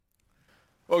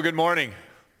Well, good morning.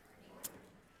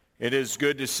 It is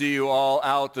good to see you all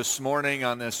out this morning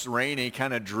on this rainy,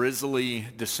 kind of drizzly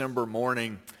December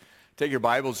morning. Take your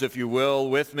Bibles, if you will,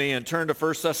 with me and turn to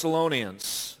 1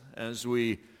 Thessalonians as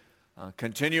we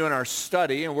continue in our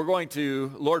study. And we're going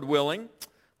to, Lord willing,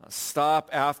 stop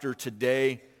after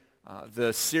today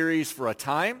the series for a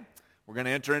time. We're going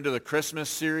to enter into the Christmas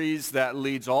series that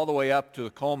leads all the way up to the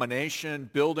culmination,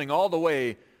 building all the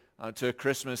way to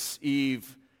Christmas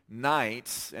Eve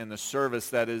night and the service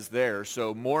that is there.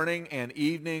 So morning and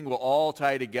evening will all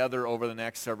tie together over the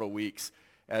next several weeks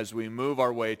as we move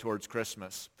our way towards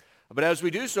Christmas. But as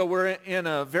we do so, we're in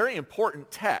a very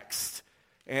important text,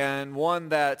 and one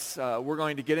that we're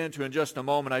going to get into in just a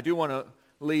moment. I do want to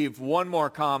leave one more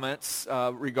comment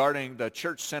regarding the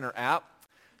Church Center app,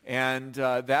 and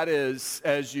that is,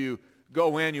 as you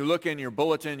go in, you look in your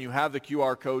bulletin, you have the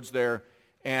QR codes there,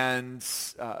 and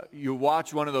you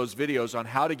watch one of those videos on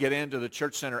how to get into the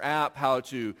Church Center app, how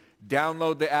to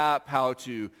download the app, how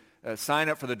to sign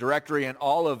up for the directory, and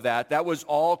all of that. That was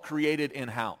all created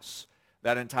in-house,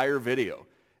 that entire video.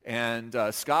 And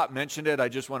Scott mentioned it. I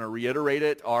just want to reiterate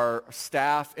it. Our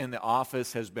staff in the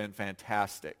office has been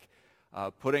fantastic,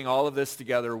 putting all of this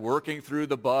together, working through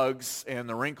the bugs and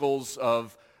the wrinkles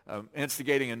of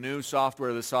instigating a new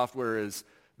software. The software is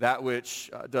that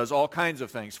which does all kinds of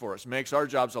things for us, makes our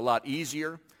jobs a lot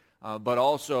easier, but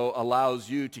also allows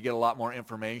you to get a lot more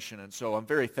information. And so I'm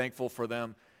very thankful for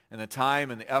them and the time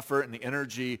and the effort and the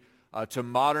energy to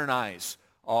modernize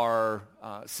our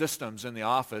systems in the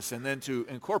office and then to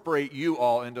incorporate you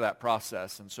all into that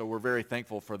process. And so we're very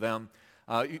thankful for them.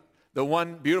 The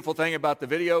one beautiful thing about the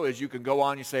video is you can go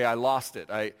on, you say, I lost it.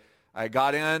 I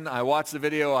got in, I watched the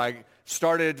video, I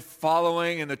started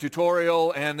following in the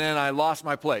tutorial, and then I lost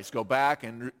my place. Go back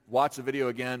and watch the video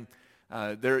again.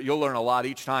 You'll learn a lot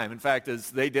each time. In fact,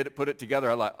 as they put it together,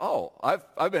 I like,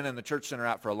 I've been in the Church Center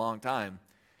app for a long time,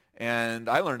 and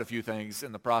I learned a few things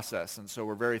in the process, and so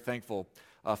we're very thankful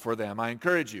for them. I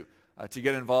encourage you to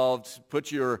get involved,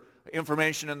 put your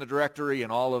information in the directory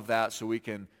and all of that so we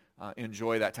can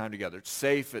enjoy that time together. It's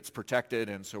safe, it's protected,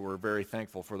 and so we're very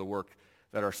thankful for the work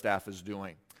that our staff is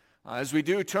doing. As we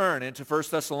do turn into 1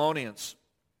 Thessalonians,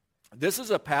 this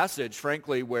is a passage,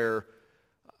 frankly, where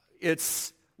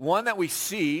it's one that we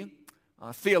see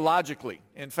theologically.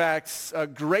 In fact,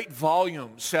 great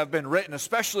volumes have been written,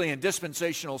 especially in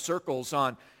dispensational circles,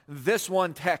 on this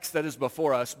one text that is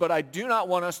before us. But I do not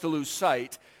want us to lose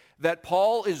sight that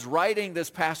Paul is writing this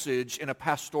passage in a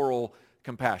pastoral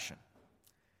compassion.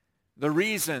 The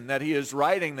reason that he is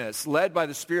writing this, led by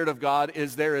the Spirit of God,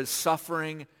 is there is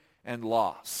suffering and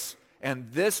loss.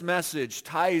 And this message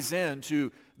ties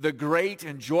into the great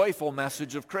and joyful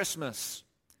message of Christmas.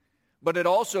 But it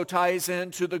also ties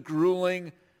into the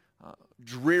grueling,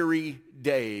 dreary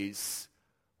days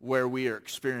where we are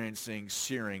experiencing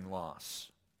searing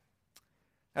loss.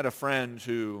 I had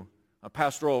a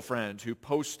pastoral friend who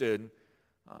posted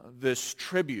this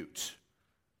tribute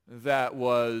that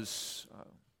was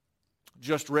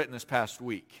just written this past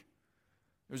week.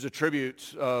 It was a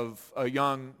tribute of a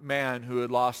young man who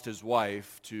had lost his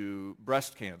wife to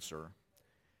breast cancer.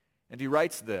 And he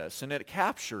writes this, and it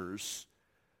captures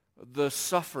the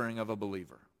suffering of a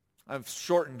believer. I've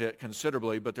shortened it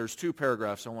considerably, but there's two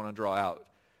paragraphs I want to draw out.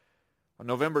 On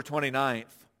November 29th,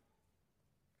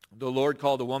 the Lord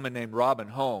called a woman named Robin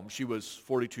home. She was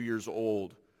 42 years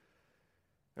old.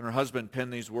 And her husband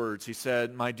penned these words. He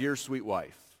said, "My dear sweet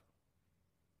wife,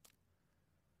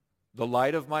 the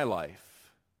light of my life,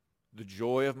 the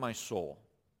joy of my soul,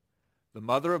 the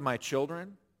mother of my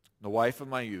children, the wife of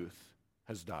my youth,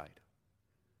 has died.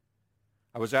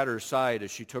 I was at her side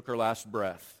as she took her last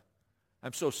breath.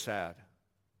 I'm so sad.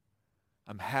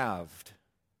 I'm halved.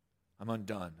 I'm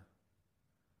undone.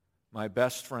 My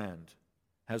best friend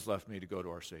has left me to go to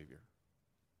our Savior."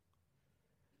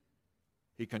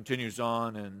 He continues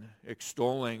on and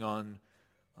extolling on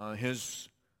his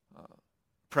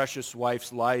precious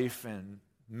wife's life and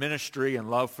ministry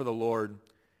and love for the Lord.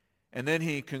 And then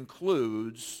he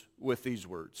concludes with these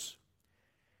words.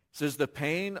 He says, the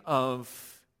pain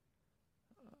of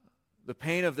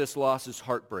this loss is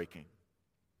heartbreaking.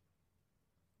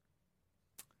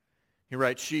 He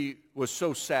writes, she was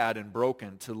so sad and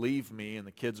broken to leave me and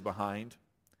the kids behind.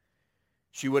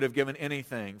 She would have given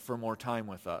anything for more time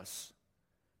with us,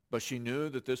 but she knew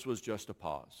that this was just a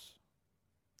pause.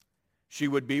 She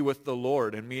would be with the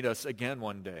Lord and meet us again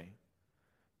one day.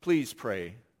 Please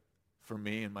pray for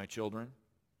me and my children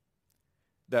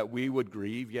that we would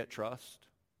grieve yet trust,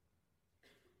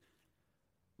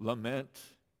 lament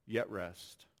yet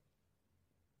rest,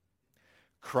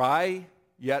 cry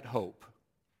yet hope,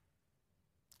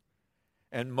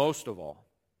 And most of all,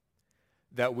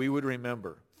 that we would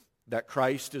remember that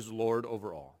Christ is Lord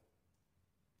over all.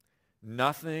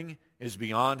 Nothing is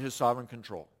beyond his sovereign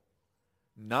control.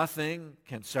 Nothing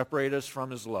can separate us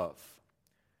from his love.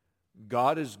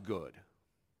 God is good.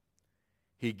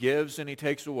 He gives and he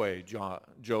takes away,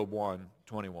 Job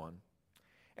 1:21.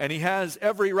 And he has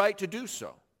every right to do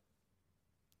so.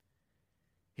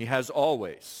 He has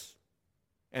always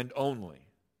and only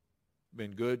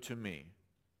been good to me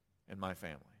and my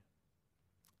family.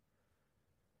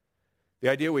 The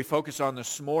idea we focus on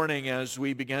this morning as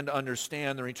we begin to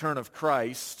understand the return of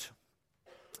Christ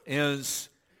is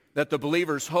that the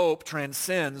believer's hope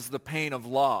transcends the pain of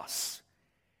loss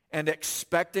and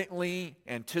expectantly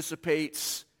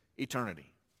anticipates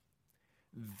eternity.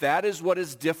 That is what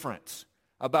is different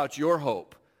about your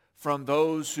hope from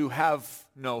those who have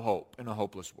no hope in a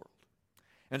hopeless world.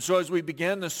 And so as we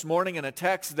begin this morning in a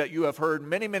text that you have heard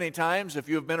many, many times, if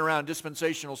you have been around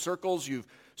dispensational circles, you've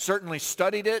certainly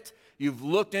studied it, you've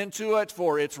looked into it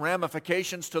for its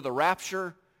ramifications to the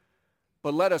rapture,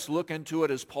 but let us look into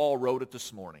it as Paul wrote it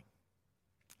this morning.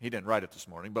 He didn't write it this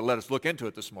morning, but let us look into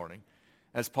it this morning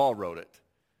as Paul wrote it.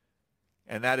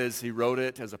 And that is, he wrote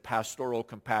it as a pastoral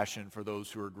compassion for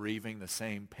those who are grieving the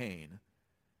same pain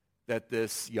that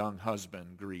this young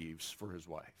husband grieves for his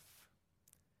wife.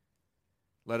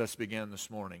 Let us begin this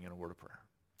morning in a word of prayer.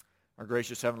 Our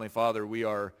gracious Heavenly Father, we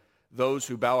are those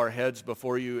who bow our heads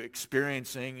before you,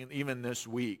 experiencing even this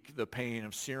week the pain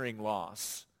of searing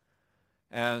loss,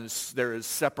 as there is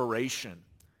separation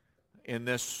in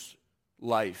this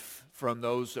life from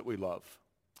those that we love.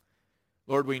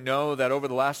 Lord, we know that over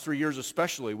the last 3 years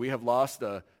especially, we have lost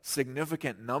a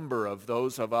significant number of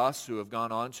those of us who have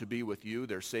gone on to be with you,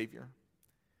 their Savior.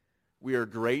 We are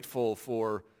grateful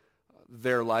for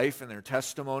their life and their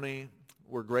testimony.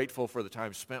 We're grateful for the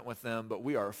time spent with them, but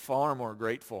we are far more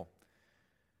grateful.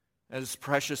 As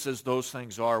precious as those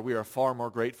things are, we are far more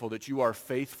grateful that you are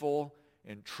faithful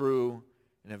and true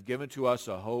and have given to us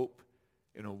a hope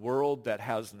in a world that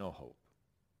has no hope.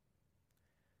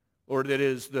 Lord, it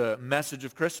is the message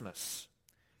of Christmas.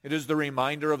 It is the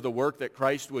reminder of the work that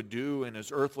Christ would do in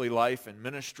his earthly life and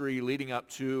ministry leading up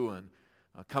to and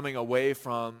coming away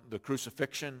from the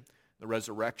crucifixion, the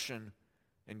resurrection,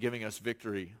 and giving us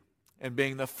victory and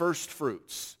being the first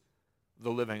fruits of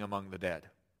the living among the dead.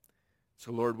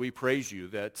 So, Lord, we praise you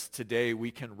that today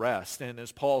we can rest and,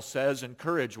 as Paul says,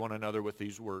 encourage one another with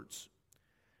these words,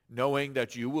 knowing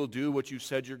that you will do what you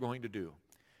said you're going to do,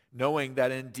 knowing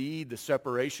that indeed the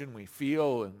separation we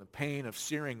feel and the pain of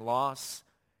searing loss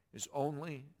is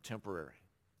only temporary.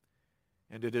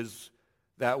 And it is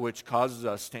that which causes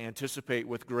us to anticipate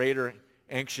with greater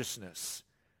anxiousness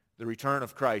the return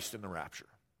of Christ in the rapture.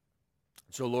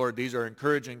 So, Lord, these are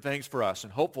encouraging things for us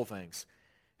and hopeful things.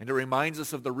 And it reminds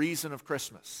us of the reason of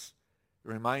Christmas.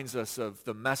 It reminds us of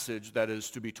the message that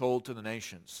is to be told to the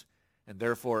nations. And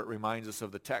therefore, it reminds us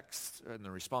of the text and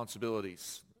the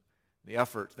responsibilities, the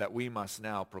effort that we must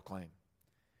now proclaim.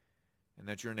 And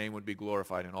that your name would be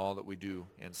glorified in all that we do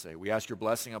and say. We ask your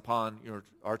blessing upon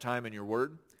our time and your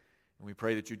word. And we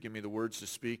pray that you'd give me the words to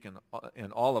speak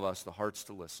and all of us the hearts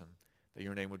to listen, that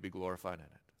your name would be glorified in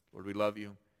it. Lord, we love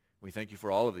you. We thank you for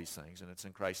all of these things, and it's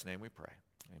in Christ's name we pray.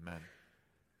 Amen.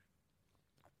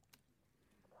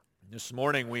 This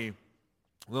morning we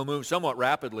will move somewhat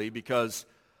rapidly because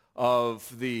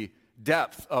of the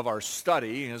depth of our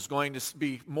study is going to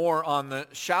be more on the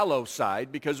shallow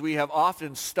side because we have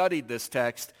often studied this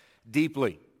text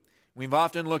deeply. We've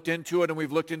often looked into it and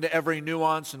we've looked into every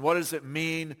nuance and what does it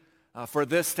mean for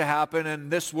this to happen and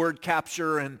this word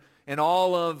capture and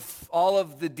all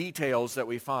of the details that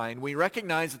we find. We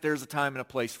recognize that there's a time and a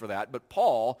place for that. But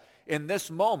Paul, in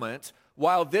this moment,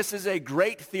 while this is a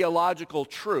great theological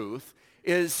truth,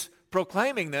 is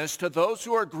proclaiming this to those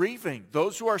who are grieving,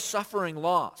 those who are suffering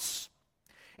loss.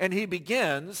 And he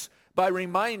begins by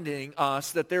reminding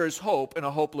us that there is hope in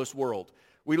a hopeless world.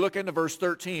 We look into verse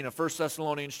 13 of 1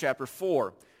 Thessalonians chapter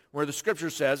 4, where the scripture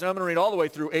says, and I'm going to read all the way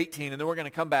through 18, and then we're going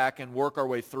to come back and work our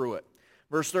way through it.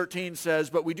 Verse 13 says,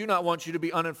 "But we do not want you to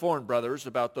be uninformed, brothers,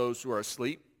 about those who are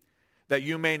asleep, that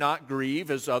you may not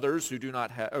grieve as others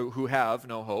who have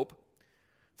no hope.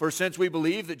 For since we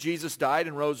believe that Jesus died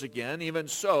and rose again, even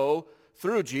so,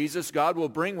 through Jesus, God will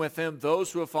bring with him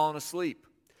those who have fallen asleep.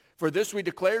 For this we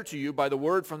declare to you by the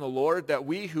word from the Lord, that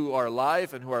we who are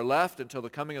alive and who are left until the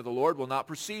coming of the Lord will not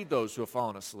precede those who have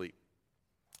fallen asleep.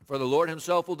 For the Lord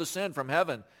himself will descend from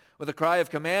heaven with a cry of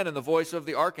command and the voice of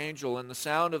the archangel and the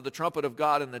sound of the trumpet of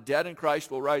God, and the dead in Christ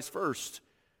will rise first.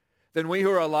 Then we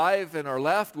who are alive and are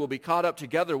left will be caught up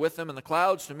together with them in the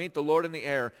clouds to meet the Lord in the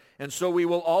air. And so we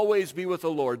will always be with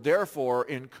the Lord. Therefore,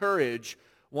 encourage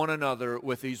one another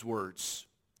with these words.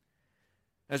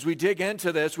 As we dig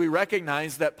into this, we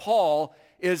recognize that Paul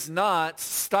is not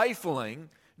stifling,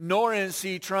 nor is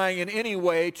he trying in any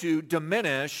way to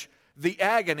diminish the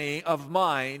agony of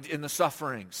mind in the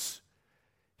sufferings.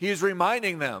 He is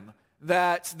reminding them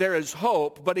that there is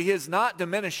hope, but he is not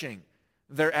diminishing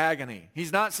their agony.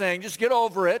 He's not saying, just get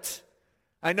over it.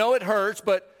 I know it hurts,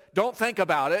 but don't think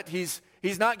about it. He's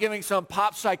not giving some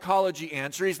pop psychology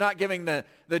answer. He's not giving the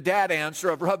dad answer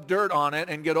of rub dirt on it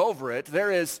and get over it.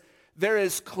 There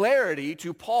is clarity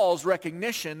to Paul's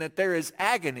recognition that there is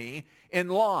agony in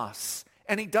loss,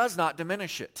 and he does not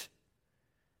diminish it.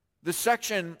 This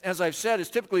section, as I've said, is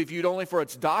typically viewed only for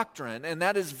its doctrine, and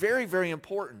that is very, very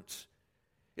important.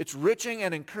 It's enriching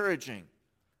and encouraging.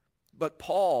 But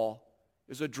Paul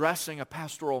is addressing a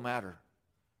pastoral matter.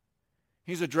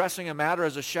 He's addressing a matter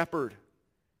as a shepherd,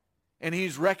 and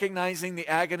he's recognizing the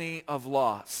agony of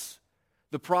loss.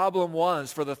 The problem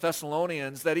was for the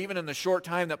Thessalonians that even in the short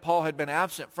time that Paul had been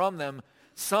absent from them,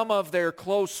 some of their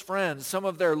close friends, some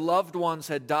of their loved ones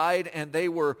had died, and they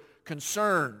were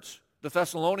concerned. The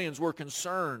Thessalonians were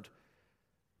concerned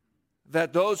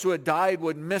that those who had died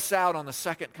would miss out on the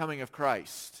second coming of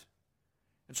Christ.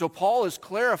 And so Paul is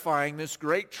clarifying this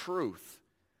great truth.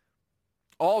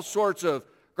 All sorts of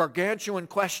gargantuan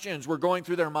questions were going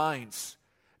through their minds.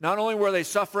 Not only were they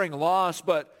suffering loss,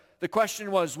 but the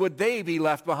question was, would they be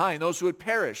left behind? Those who had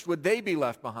perished, would they be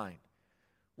left behind?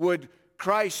 Would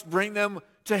Christ bring them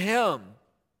to him?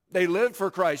 They lived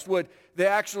for Christ. Would they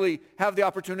actually have the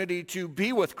opportunity to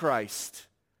be with Christ?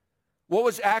 What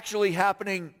was actually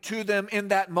happening to them in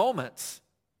that moment?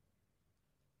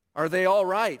 Are they all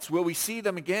right? Will we see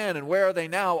them again? And where are they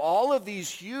now? All of these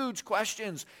huge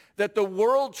questions that the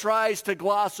world tries to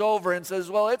gloss over and says,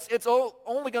 well, it's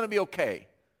only going to be okay.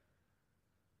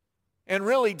 And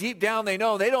really, deep down, they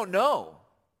know. They don't know.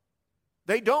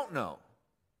 They don't know.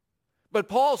 But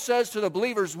Paul says to the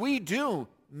believers, we do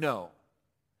know.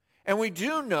 And we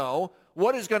do know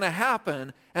what is going to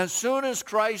happen as soon as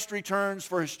Christ returns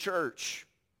for his church.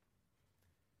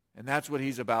 And that's what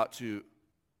he's about to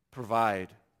provide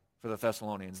for the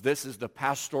Thessalonians. This is the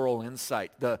pastoral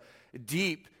insight, the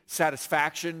deep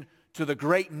satisfaction to the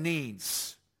great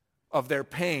needs of their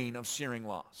pain of searing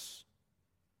loss.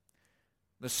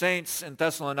 The saints in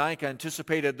Thessalonica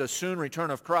anticipated the soon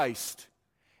return of Christ.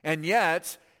 And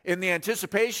yet, in the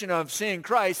anticipation of seeing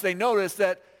Christ, they noticed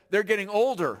that they're getting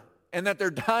older and that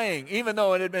they're dying. Even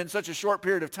though it had been such a short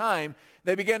period of time,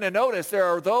 they began to notice there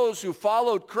are those who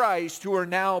followed Christ who are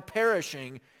now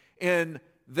perishing in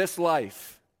this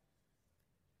life.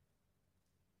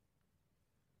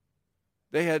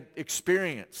 They had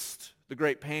experienced the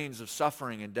great pains of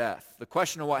suffering and death. The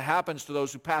question of what happens to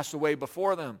those who passed away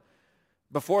before them,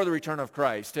 before the return of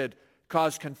Christ, had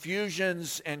caused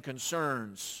confusions and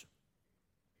concerns.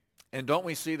 And don't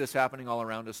we see this happening all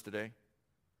around us today?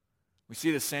 We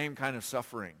see the same kind of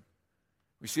suffering.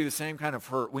 We see the same kind of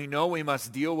hurt. We know we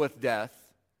must deal with death.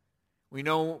 We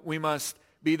know we must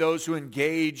be those who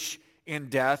engage in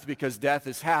death because death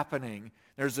is happening.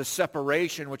 There's a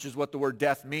separation, which is what the word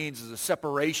death means, is a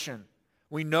separation.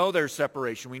 We know there's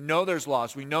separation. We know there's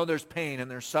loss. We know there's pain and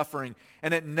there's suffering.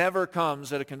 And it never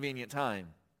comes at a convenient time,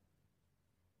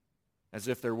 as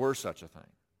if there were such a thing.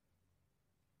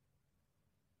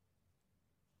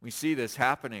 We see this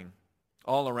happening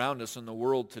all around us in the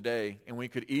world today, and we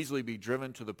could easily be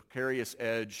driven to the precarious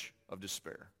edge of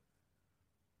despair.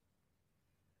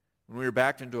 When we are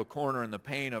backed into a corner and the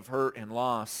pain of hurt and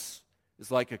loss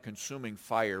is like a consuming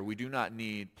fire, we do not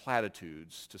need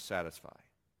platitudes to satisfy.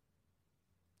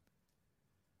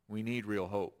 We need real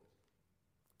hope.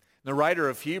 The writer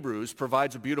of Hebrews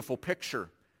provides a beautiful picture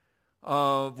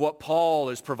of what Paul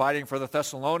is providing for the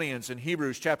Thessalonians. In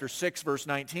Hebrews chapter 6, verse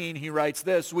 19, he writes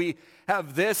this, "We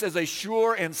have this as a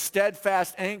sure and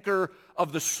steadfast anchor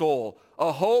of the soul,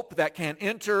 a hope that can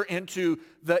enter into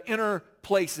the inner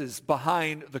places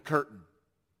behind the curtain."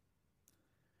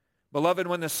 Beloved,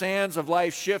 when the sands of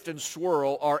life shift and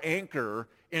swirl, our anchor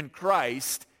in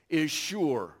Christ is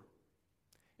sure.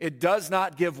 It does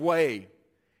not give way.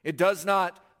 It does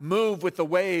not move with the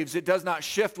waves. It does not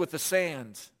shift with the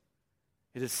sand.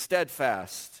 It is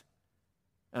steadfast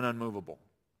and unmovable.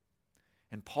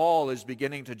 And Paul is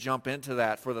beginning to jump into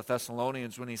that for the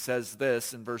Thessalonians when he says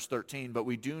this in verse 13, "But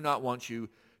we do not want you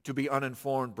to be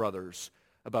uninformed, brothers,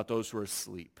 about those who are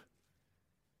asleep."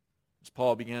 As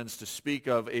Paul begins to speak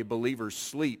of a believer's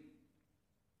sleep,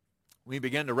 we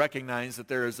begin to recognize that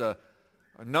there is a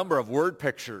a number of word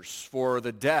pictures for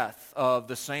the death of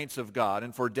the saints of God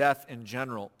and for death in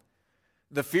general.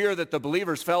 The fear that the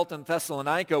believers felt in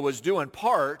Thessalonica was due in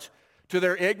part to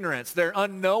their ignorance, their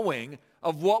unknowing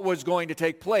of what was going to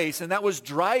take place, and that was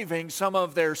driving some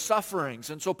of their sufferings.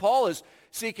 And so Paul is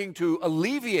seeking to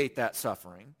alleviate that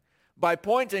suffering by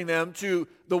pointing them to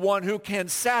the one who can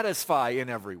satisfy in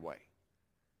every way.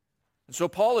 And so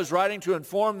Paul is writing to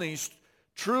inform these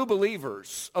true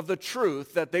believers of the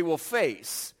truth that they will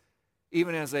face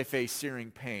even as they face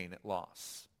searing pain at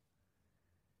loss.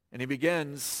 And he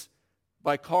begins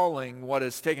by calling what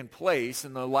has taken place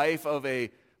in the life of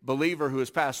a believer who has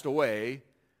passed away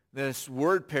this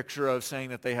word picture of saying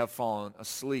that they have fallen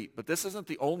asleep. But this isn't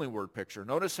the only word picture.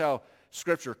 Notice how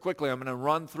Scripture, quickly, I'm going to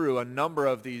run through a number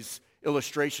of these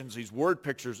illustrations, these word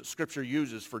pictures that Scripture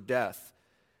uses for death.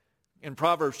 In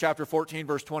Proverbs chapter 14,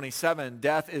 verse 27,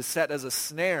 death is set as a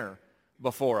snare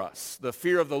before us. The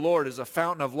fear of the Lord is a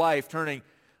fountain of life, turning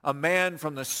a man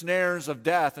from the snares of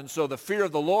death. And so the fear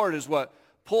of the Lord is what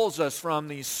pulls us from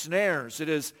these snares. It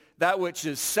is that which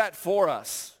is set for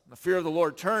us. The fear of the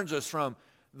Lord turns us from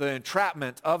the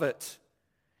entrapment of it.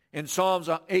 In Psalms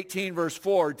 18, verse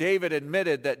 4, David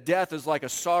admitted that death is like a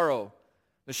sorrow.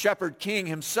 The shepherd king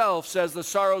himself says, "The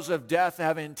sorrows of death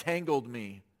have entangled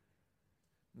me."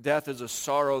 Death is a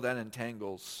sorrow that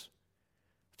entangles.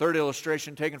 Third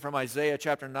illustration taken from Isaiah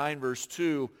chapter 9, verse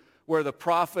 2, where the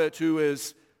prophet who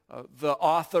is the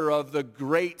author of the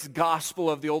great gospel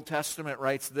of the Old Testament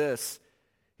writes this.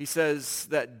 He says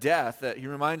that death, that he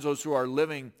reminds those who are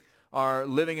living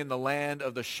in the land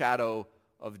of the shadow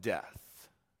of death.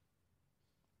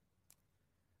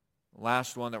 The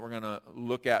last one that we're going to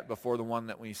look at before the one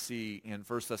that we see in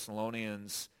 1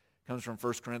 Thessalonians comes from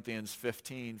 1 Corinthians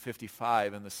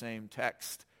 15:55 in the same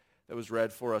text that was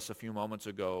read for us a few moments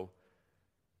ago.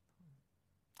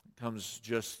 It comes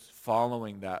just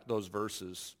following those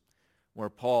verses where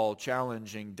Paul,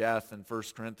 challenging death in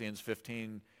 1 Corinthians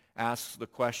 15, asks the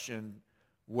question,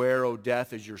 "Where, O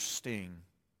death, is your sting?"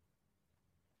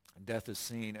 Death is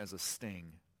seen as a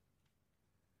sting.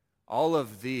 All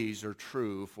of these are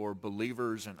true for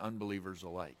believers and unbelievers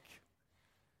alike.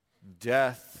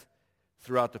 Death,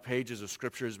 throughout the pages of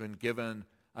Scripture, has been given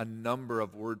a number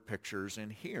of word pictures.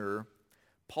 And here,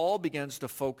 Paul begins to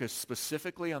focus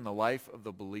specifically on the life of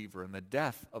the believer and the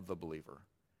death of the believer.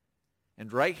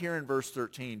 And right here in verse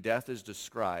 13, death is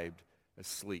described as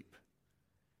sleep.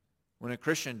 When a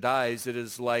Christian dies, it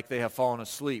is like they have fallen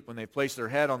asleep. When they place their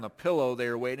head on the pillow, they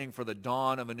are waiting for the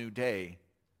dawn of a new day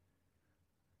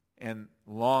and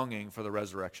longing for the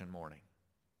resurrection morning.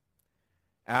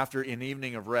 After an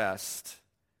evening of rest,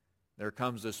 there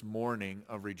comes this morning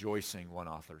of rejoicing, one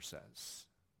author says.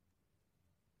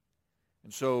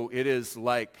 And so it is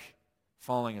like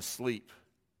falling asleep.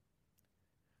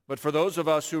 But for those of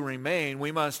us who remain,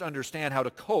 we must understand how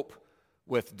to cope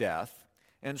with death.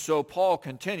 And so Paul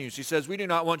continues. He says, "We do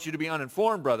not want you to be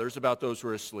uninformed, brothers, about those who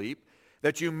are asleep,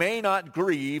 that you may not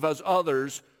grieve as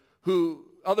others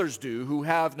do who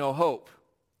have no hope."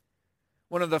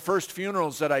 One of the first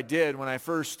funerals that I did when I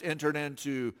first entered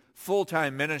into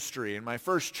full-time ministry in my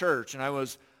first church, and I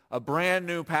was a brand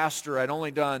new pastor. I'd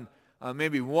only done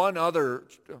maybe one other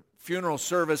funeral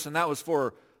service, and that was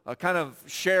for kind of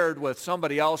shared with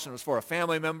somebody else, and it was for a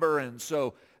family member, and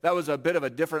so that was a bit of a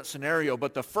different scenario.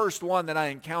 But the first one that I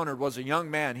encountered was a young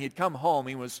man. He had come home.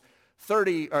 He was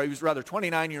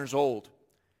 29 years old.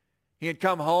 He had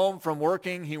come home from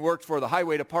working. He worked for the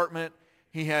highway department.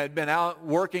 He had been out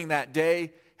working that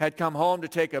day, had come home to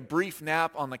take a brief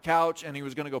nap on the couch, and he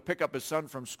was going to go pick up his son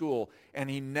from school,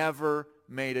 and he never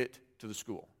made it to the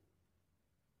school.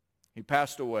 He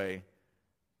passed away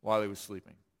while he was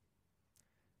sleeping.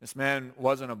 This man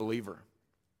wasn't a believer.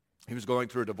 He was going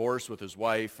through a divorce with his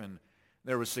wife, and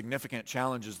there was significant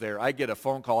challenges there. I get a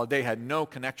phone call. They had no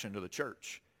connection to the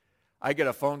church. I get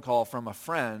a phone call from a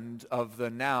friend of the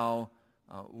now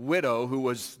widow who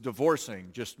was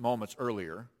divorcing just moments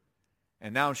earlier,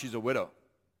 and now she's a widow.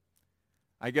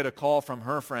 I get a call from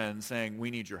her friend saying,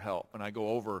 "We need your help." And I go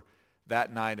over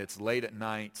that night. It's late at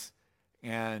night,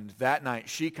 and that night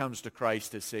she comes to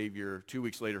Christ as Savior. 2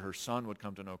 weeks later, her son would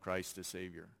come to know Christ as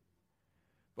Savior.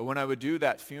 But when I would do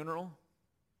that funeral,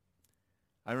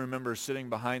 I remember sitting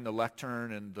behind the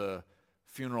lectern in the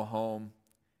funeral home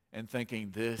and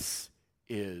thinking, this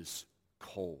is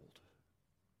cold.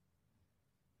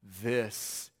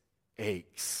 This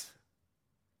aches.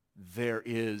 There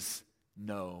is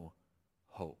no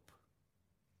hope.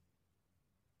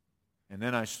 And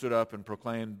then I stood up and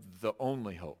proclaimed the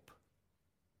only hope,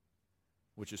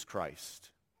 which is Christ.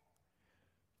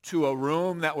 to a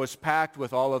room that was packed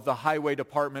with all of the highway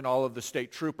department, all of the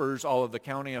state troopers, all of the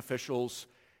county officials,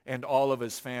 and all of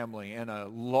his family, and a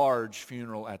large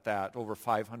funeral at that. Over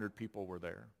 500 people were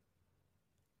there.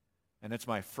 And it's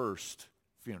my first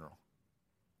funeral.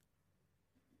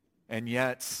 And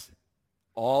yet,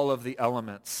 all of the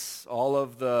elements, all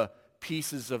of the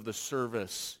pieces of the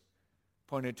service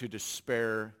pointed to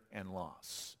despair and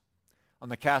loss. On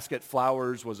the casket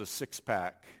flowers was a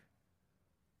six-pack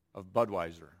of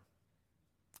Budweiser.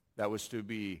 That was to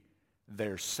be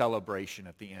their celebration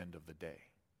at the end of the day.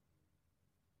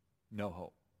 No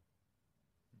hope.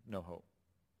 No hope.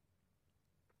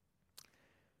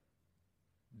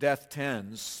 Death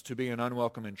tends to be an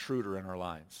unwelcome intruder in our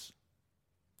lives.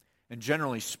 And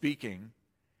generally speaking,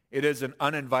 it is an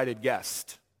uninvited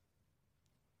guest.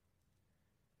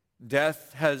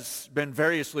 Death has been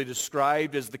variously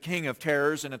described as the king of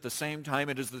terrors, and at the same time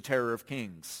it is the terror of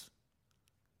kings.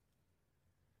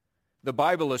 The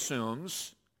Bible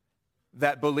assumes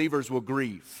that believers will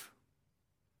grieve.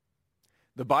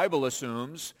 The Bible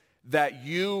assumes that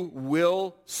you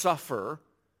will suffer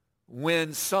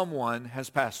when someone has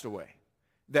passed away,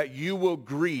 that you will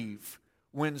grieve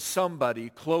when somebody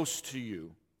close to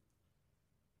you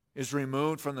is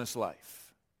removed from this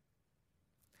life.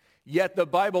 Yet the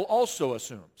Bible also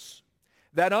assumes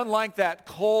that unlike that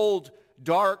cold,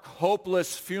 dark,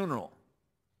 hopeless funeral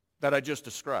that I just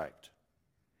described,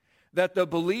 that the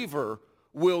believer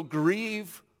will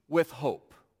grieve with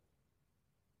hope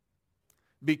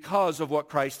because of what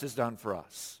Christ has done for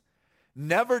us.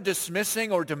 Never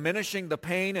dismissing or diminishing the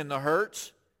pain and the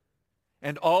hurt,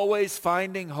 and always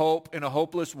finding hope in a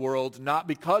hopeless world, not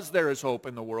because there is hope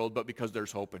in the world, but because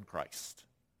there's hope in Christ.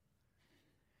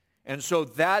 And so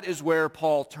that is where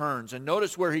Paul turns. And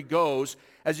notice where he goes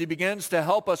as he begins to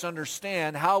help us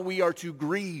understand how we are to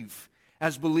grieve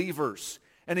as believers.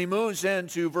 And he moves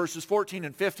into verses 14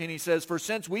 and 15. He says, "For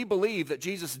since we believe that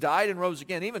Jesus died and rose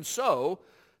again, even so,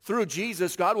 through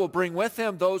Jesus, God will bring with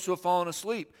him those who have fallen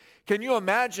asleep." Can you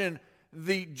imagine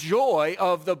the joy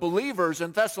of the believers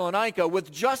in Thessalonica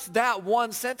with just that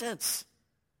one sentence?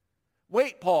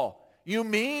 Wait, Paul, you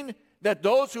mean that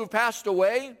those who have passed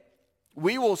away,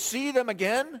 we will see them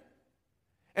again?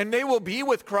 And they will be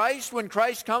with Christ when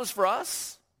Christ comes for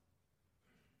us?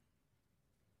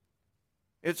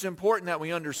 It's important that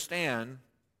we understand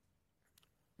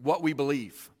what we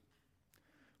believe.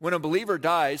 When a believer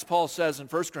dies, Paul says in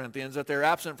 1 Corinthians that they're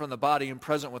absent from the body and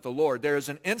present with the Lord. There is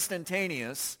an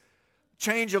instantaneous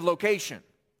change of location.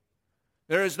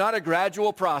 There is not a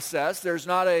gradual process. There's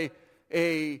not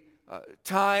a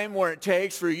time where it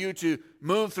takes for you to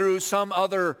move through some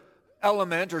other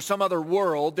element or some other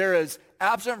world. There is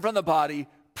absent from the body,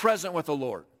 present with the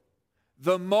Lord.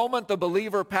 The moment the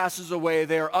believer passes away,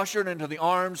 they are ushered into the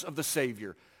arms of the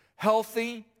Savior,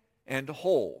 healthy and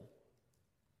whole,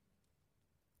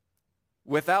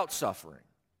 without suffering,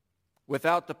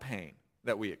 without the pain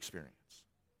that we experience.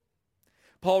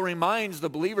 Paul reminds the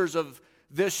believers of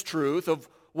this truth, of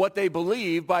what they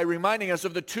believe, by reminding us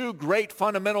of the two great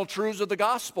fundamental truths of the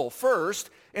gospel. First,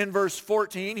 in verse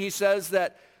 14, he says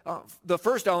that the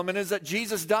first element is that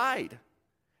Jesus died.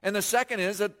 And the second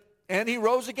is that, and he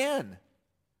rose again.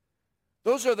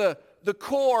 Those are the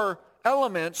core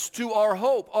elements to our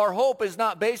hope. Our hope is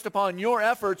not based upon your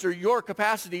efforts or your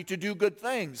capacity to do good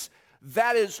things.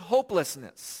 That is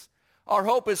hopelessness. Our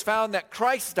hope is found that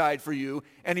Christ died for you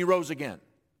and he rose again.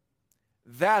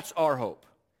 That's our hope.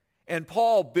 And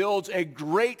Paul builds a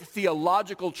great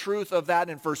theological truth of that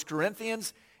in 1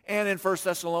 Corinthians and in 1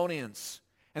 Thessalonians.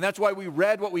 And that's why we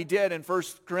read what we did in 1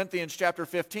 Corinthians chapter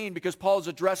 15, because Paul is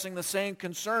addressing the same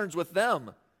concerns with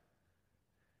them.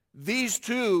 These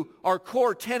two are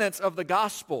core tenets of the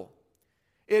gospel.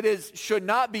 It should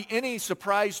not be any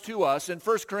surprise to us in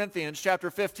 1 Corinthians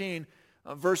chapter 15,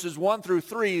 verses 1 through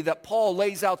 3, that Paul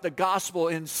lays out the gospel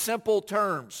in simple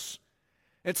terms.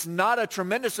 It's not a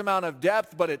tremendous amount of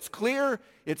depth, but it's clear,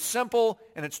 it's simple,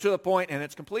 and it's to the point, and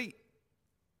it's complete.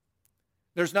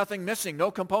 There's nothing missing.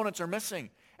 No components are missing.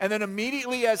 And then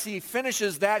immediately as he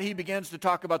finishes that, he begins to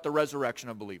talk about the resurrection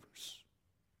of believers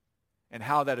and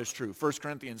how that is true. 1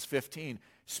 Corinthians 15,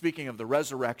 speaking of the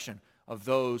resurrection of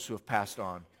those who have passed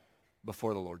on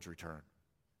before the Lord's return.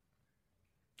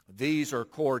 These are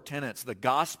core tenets. The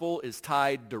gospel is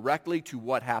tied directly to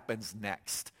what happens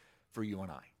next for you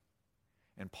and I.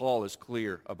 And Paul is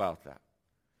clear about that.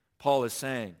 Paul is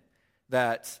saying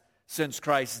that since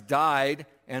Christ died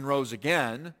and rose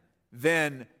again,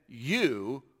 then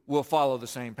you will follow the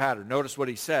same pattern. Notice what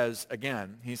he says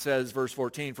again. He says, verse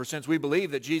 14, "For since we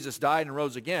believe that Jesus died and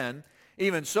rose again,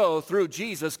 even so, through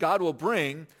Jesus, God will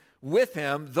bring with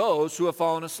him those who have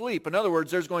fallen asleep. In other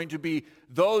words, there's going to be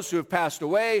those who have passed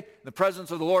away in the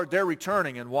presence of the Lord. They're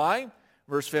returning. And why?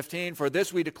 Verse 15, for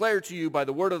this we declare to you by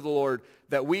the word of the Lord,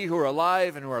 that we who are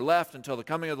alive and who are left until the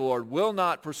coming of the Lord will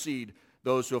not precede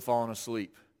those who have fallen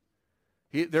asleep.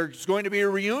 There's going to be a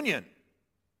reunion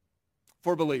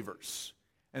for believers.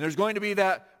 And there's going to be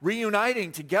that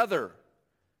reuniting together.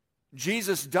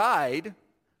 Jesus died,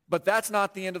 but that's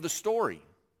not the end of the story.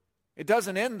 It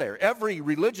doesn't end there. Every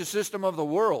religious system of the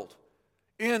world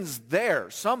ends there.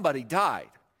 Somebody died.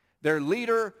 Their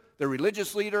leader, their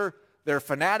religious leader, their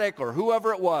fanatic, or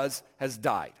whoever it was, has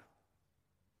died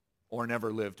or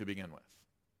never lived to begin with.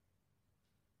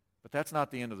 But that's not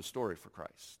the end of the story for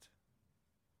Christ.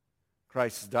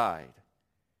 Christ died,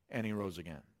 and he rose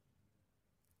again.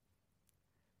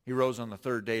 He rose on the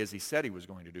third day as he said he was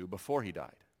going to do before he died.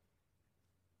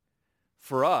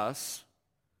 For us,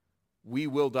 we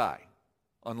will die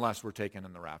unless we're taken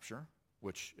in the rapture,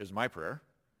 which is my prayer.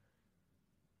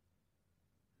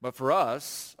 But for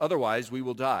us, otherwise we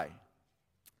will die.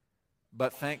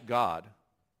 But thank God,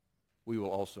 we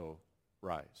will also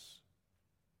rise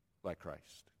like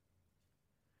Christ.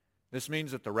 This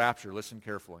means that the rapture, listen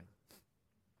carefully,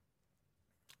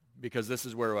 because this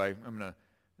is where I'm going to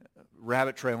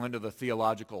rabbit trail into the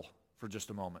theological for just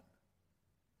a moment.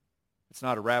 It's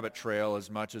not a rabbit trail as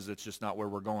much as it's just not where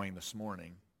we're going this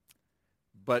morning.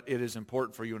 But it is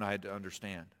important for you and I to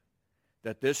understand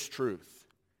that this truth,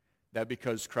 that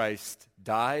because Christ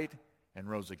died and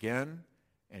rose again,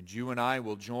 and you and I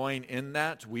will join in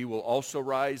that, we will also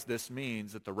rise. This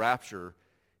means that the rapture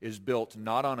is built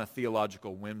not on a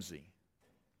theological whimsy,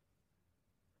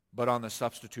 but on the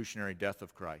substitutionary death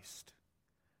of Christ.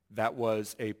 That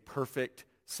was a perfect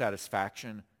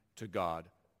satisfaction to God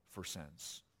for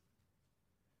sins.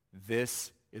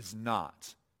 This is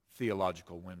not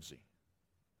theological whimsy.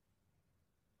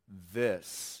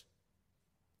 This,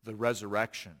 the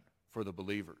resurrection for the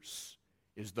believers,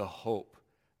 is the hope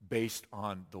based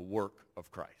on the work of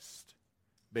Christ,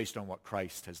 based on what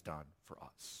Christ has done for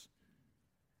us.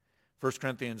 1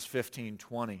 Corinthians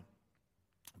 15:20,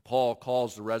 Paul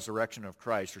calls the resurrection of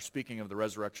Christ, or speaking of the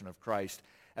resurrection of Christ,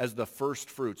 as the first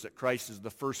fruits, that Christ is the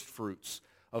first fruits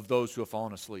of those who have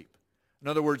fallen asleep. In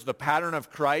other words, the pattern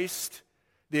of Christ,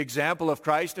 the example of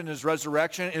Christ in his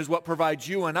resurrection is what provides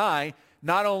you and I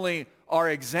not only our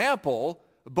example,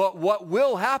 but what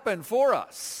will happen for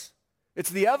us.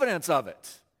 It's the evidence of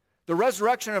it. The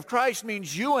resurrection of Christ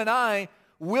means you and I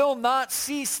will not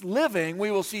cease living.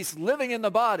 We will cease living in the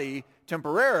body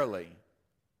temporarily.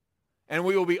 And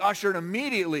we will be ushered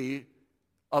immediately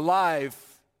alive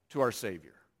to our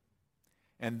Savior.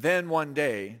 And then one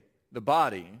day, the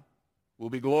body will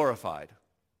be glorified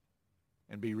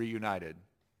and be reunited.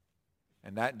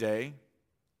 And that day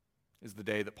is the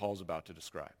day that Paul's about to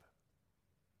describe.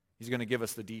 He's going to give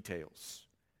us the details.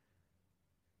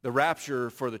 The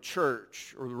rapture for the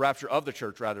church, or the rapture of the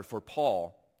church rather, for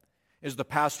Paul, is the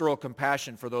pastoral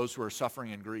compassion for those who are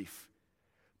suffering in grief.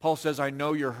 Paul says, I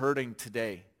know you're hurting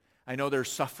today. I know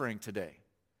there's suffering today.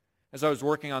 As I was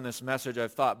working on this message,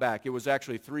 I've thought back. It was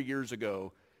actually 3 years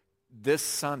ago, this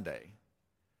Sunday,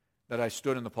 that I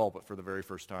stood in the pulpit for the very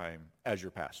first time as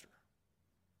your pastor.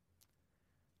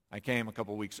 I came a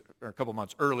couple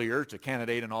months earlier to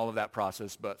candidate and all of that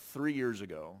process, but 3 years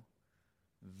ago,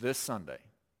 this Sunday,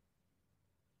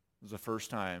 was the first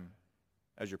time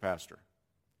as your pastor.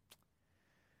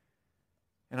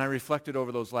 And I reflected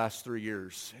over those last 3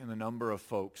 years and the number of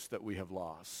folks that we have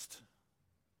lost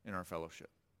in our fellowship,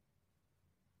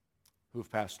 who've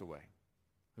passed away,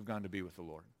 who've gone to be with the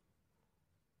Lord.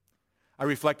 I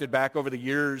reflected back over the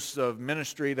years of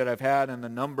ministry that I've had and the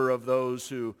number of those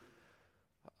who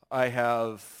I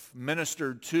have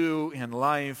ministered to in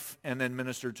life and then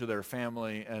ministered to their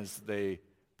family as they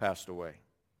passed away.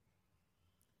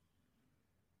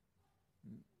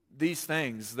 These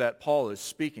things that Paul is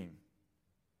speaking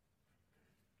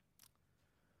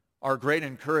are great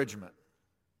encouragement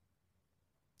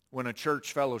when a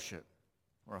church fellowship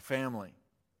or a family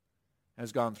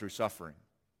has gone through suffering.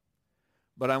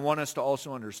 But I want us to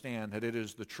also understand that it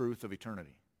is the truth of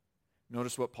eternity.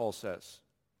 Notice what Paul says.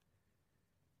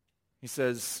 He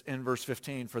says in verse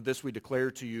 15, for this we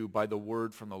declare to you by the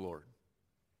word from the Lord.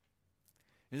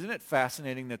 Isn't it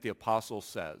fascinating that the apostle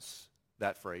says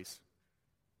that phrase?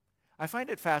 I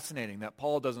find it fascinating that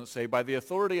Paul doesn't say, by the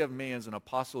authority of me as an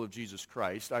apostle of Jesus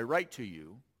Christ, I write to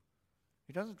you.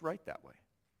 He doesn't write that way.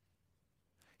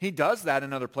 He does that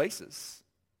in other places.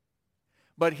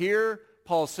 But here,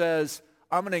 Paul says,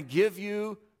 I'm going to give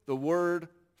you the word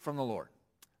from the Lord.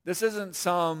 This isn't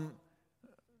some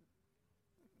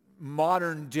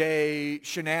modern day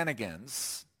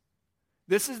shenanigans.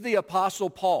 This is the Apostle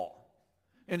Paul,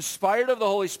 inspired of the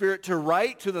Holy Spirit to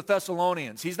write to the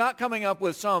Thessalonians. He's not coming up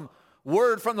with some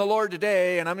word from the Lord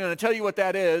today, and I'm going to tell you what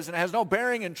that is, and it has no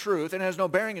bearing in truth, and it has no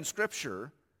bearing in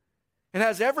Scripture. It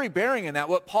has every bearing in that.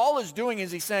 What Paul is doing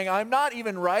is he's saying, I'm not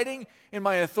even writing in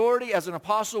my authority as an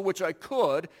apostle, which I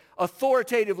could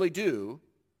authoritatively do.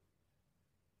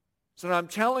 So I'm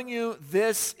telling you,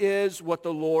 this is what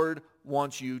the Lord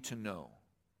wants you to know.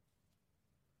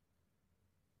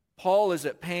 Paul is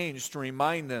at pains to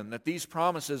remind them that these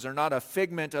promises are not a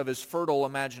figment of his fertile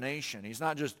imagination. He's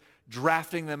not just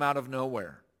drafting them out of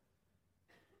nowhere.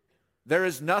 There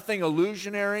is nothing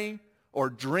illusionary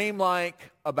or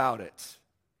dreamlike about it.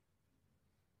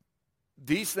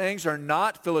 These things are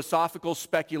not philosophical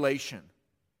speculation.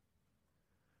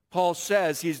 Paul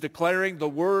says he's declaring the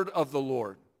word of the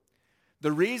Lord.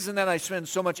 The reason that I spend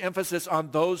so much emphasis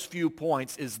on those few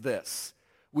points is this.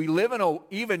 We live in an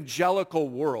evangelical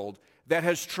world that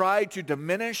has tried to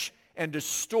diminish and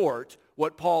distort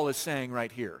what Paul is saying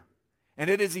right here. And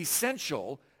it is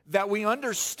essential that we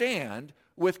understand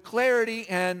with clarity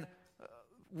and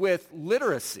with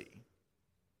literacy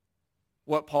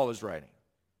what Paul is writing.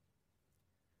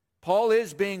 Paul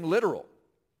is being literal.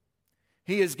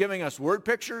 He is giving us word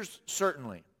pictures,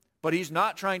 certainly, but he's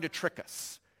not trying to trick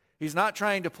us. He's not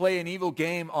trying to play an evil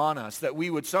game on us that we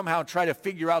would somehow try to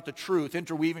figure out the truth,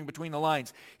 interweaving between the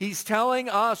lines. He's telling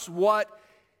us what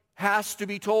has to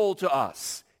be told to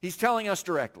us. He's telling us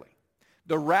directly.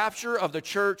 The rapture of the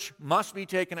church must be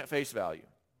taken at face value.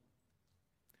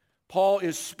 Paul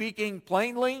is speaking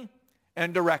plainly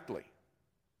and directly.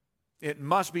 It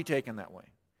must be taken that way.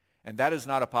 And that is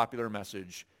not a popular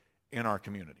message in our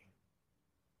community.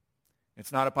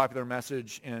 It's not a popular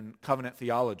message in covenant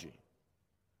theology.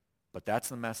 But that's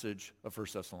the message of 1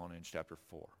 Thessalonians chapter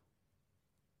 4.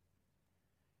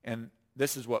 And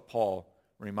this is what Paul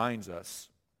reminds us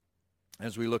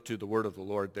as we look to the word of the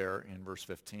Lord there in verse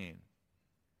 15.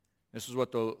 This is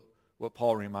what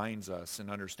Paul reminds us in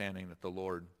understanding that the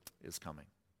Lord is coming.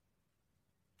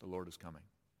 The Lord is coming.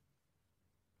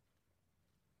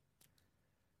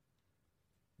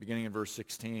 Beginning in verse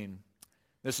 16,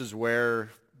 this is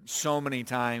where so many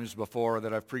times before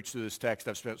that I've preached through this text,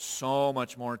 I've spent so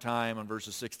much more time on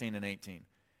verses 16 and 18.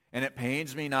 And it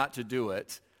pains me not to do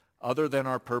it, other than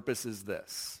our purpose is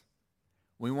this.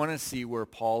 We want to see where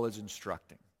Paul is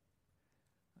instructing.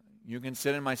 You can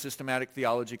sit in my systematic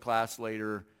theology class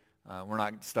later. We're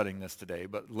not studying this today,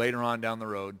 but later on down the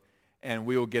road, and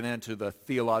we will get into the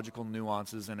theological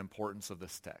nuances and importance of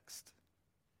this text.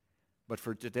 But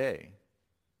for today,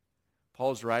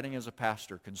 Paul is writing as a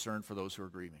pastor concerned for those who are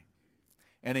grieving.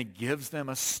 And he gives them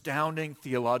astounding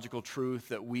theological truth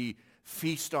that we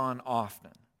feast on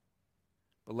often.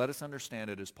 But let us understand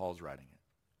it as Paul's writing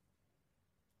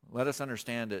it. Let us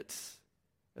understand it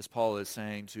as Paul is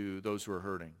saying to those who are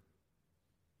hurting.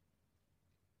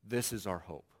 This is our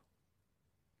hope.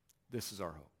 This is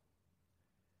our hope.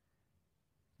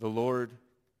 The Lord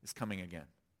is coming again.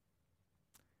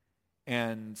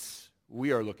 And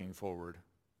we are looking forward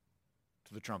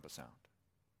to the trumpet sound.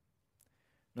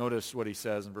 Notice what he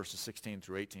says in verses 16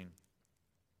 through 18.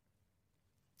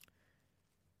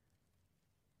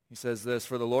 He says this,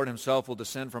 "For the Lord himself will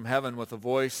descend from heaven with a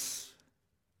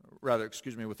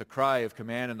cry of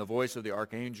command and the voice of the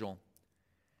archangel.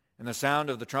 And the sound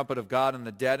of the trumpet of God, and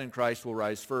the dead in Christ will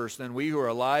rise first. Then we who are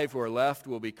alive, who are left,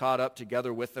 will be caught up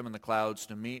together with them in the clouds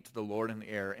to meet the Lord in the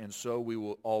air, and so we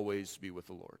will always be with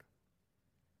the Lord.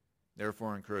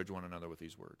 Therefore encourage one another with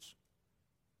these words."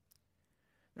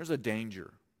 There's a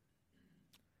danger.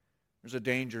 There's a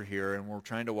danger here, and we're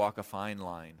trying to walk a fine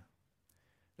line.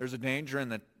 There's a danger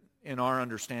in our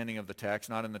understanding of the text,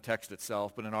 not in the text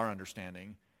itself, but in our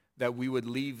understanding, that we would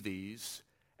leave these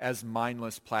as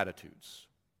mindless platitudes.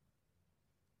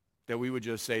 That we would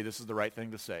just say, this is the right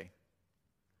thing to say.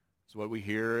 It's what we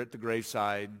hear at the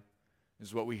graveside.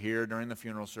 It's what we hear during the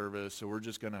funeral service. So we're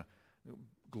just going to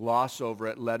gloss over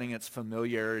it, letting its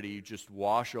familiarity just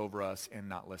wash over us and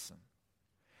not listen.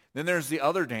 Then there's the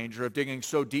other danger of digging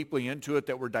so deeply into it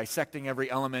that we're dissecting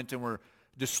every element and we're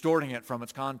distorting it from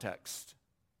its context.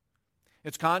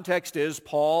 Its context is,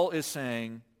 Paul is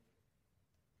saying,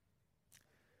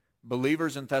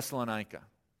 believers in Thessalonica,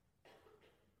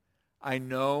 I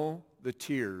know the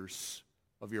tears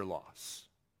of your loss.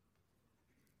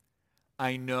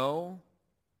 I know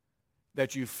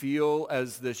that you feel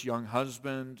as this young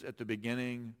husband at the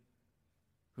beginning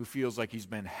who feels like he's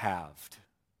been halved.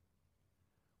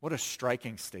 What a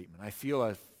striking statement. I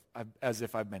feel as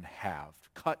if I've been halved,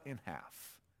 cut in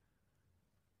half.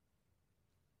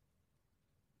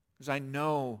 Because I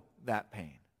know that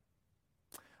pain.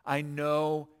 I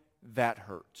know that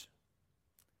hurt.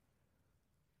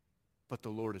 But the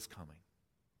Lord is coming.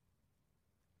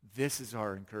 This is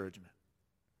our encouragement.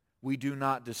 We do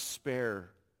not despair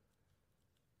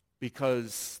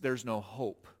because there's no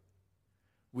hope.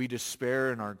 We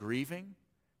despair in our grieving.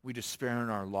 We despair in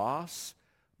our loss.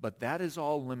 But that is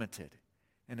all limited.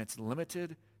 And it's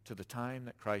limited to the time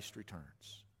that Christ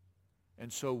returns.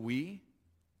 And so we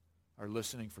are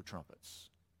listening for trumpets.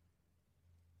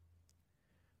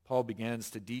 Paul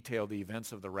begins to detail the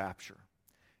events of the rapture.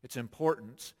 It's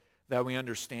important that we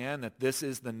understand that this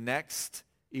is the next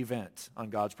event on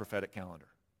God's prophetic calendar.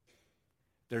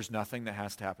 There's nothing that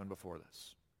has to happen before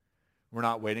this. We're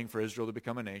not waiting for Israel to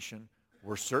become a nation.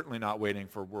 We're certainly not waiting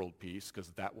for world peace, because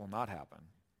that will not happen.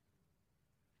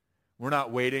 We're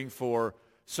not waiting for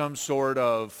some sort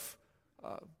of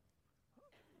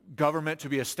government to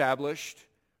be established.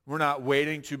 We're not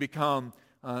waiting to become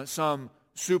some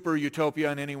super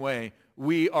utopia in any way.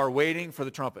 We are waiting for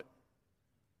the trumpet.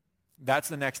 That's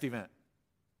the next event.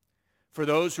 For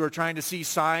those who are trying to see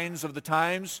signs of the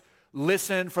times,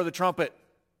 listen for the trumpet.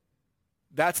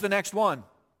 That's the next one.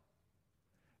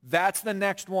 That's the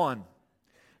next one.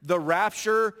 The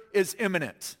rapture is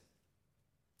imminent.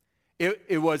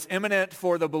 It was imminent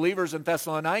for the believers in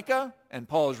Thessalonica, and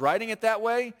Paul is writing it that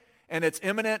way, and it's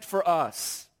imminent for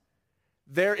us.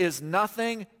 There is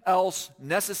nothing else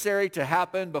necessary to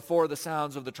happen before the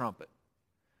sounds of the trumpet.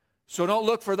 So don't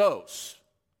look for those.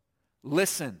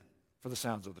 Listen for the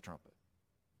sounds of the trumpet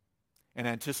and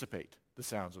anticipate the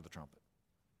sounds of the trumpet.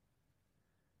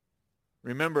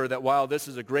 Remember that while this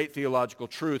is a great theological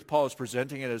truth, Paul is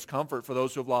presenting it as comfort for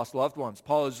those who have lost loved ones.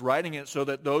 Paul is writing it so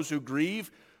that those who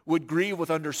grieve would grieve with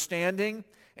understanding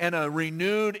and a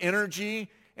renewed energy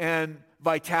and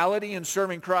vitality in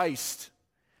serving Christ.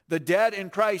 The dead in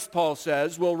Christ, Paul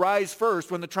says, will rise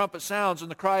first when the trumpet sounds and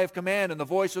the cry of command and the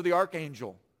voice of the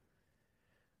archangel.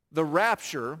 The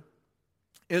rapture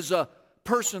is a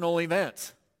personal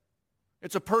event.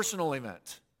 It's a personal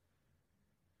event.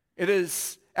 It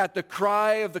is at the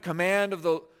cry of command,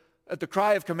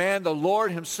 the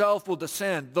Lord himself will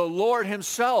descend. The Lord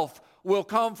himself will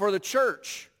come for the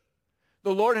church.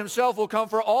 The Lord himself will come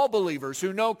for all believers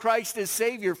who know Christ is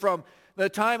Savior from the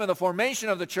time of the formation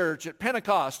of the church at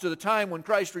Pentecost to the time when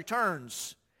Christ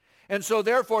returns. And so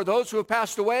therefore, those who have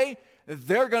passed away,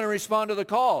 they're going to respond to the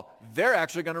call. They're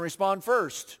actually going to respond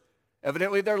first.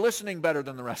 Evidently, they're listening better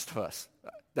than the rest of us.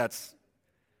 That's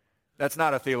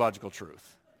not a theological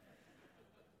truth.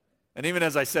 And even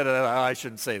as I said it, I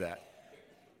shouldn't say that.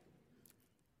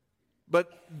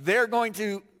 But they're going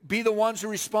to be the ones who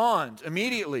respond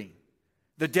immediately.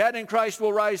 The dead in Christ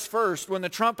will rise first when the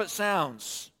trumpet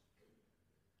sounds.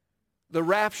 The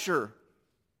rapture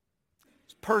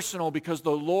is personal because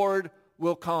the Lord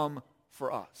will come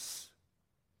for us.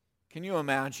 Can you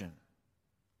imagine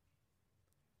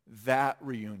that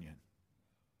reunion?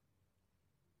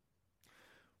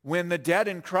 When the dead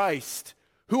in Christ,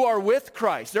 who are with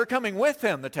Christ, they're coming with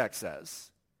him, the text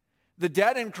says. The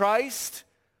dead in Christ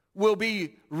will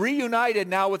be reunited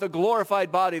now with a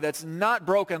glorified body that's not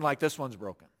broken like this one's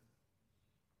broken.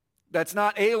 That's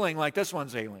not ailing like this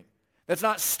one's ailing. That's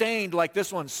not stained like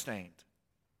this one's stained.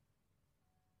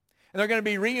 And they're going to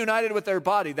be reunited with their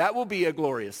body. That will be a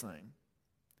glorious thing.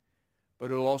 But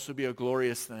it will also be a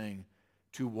glorious thing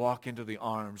to walk into the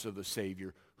arms of the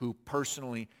Savior who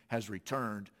personally has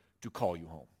returned to call you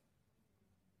home.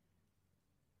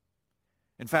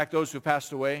 In fact, those who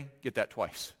passed away get that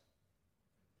twice.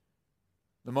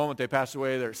 The moment they pass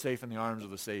away, they're safe in the arms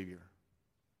of the Savior.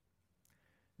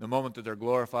 The moment that they're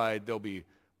glorified, they'll be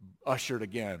ushered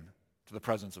again to the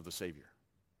presence of the Savior.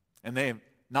 And they have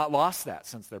not lost that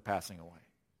since they're passing away.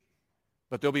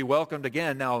 But they'll be welcomed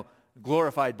again, now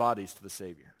glorified bodies, to the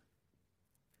Savior.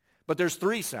 But there's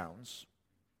three sounds,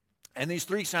 and these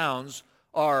three sounds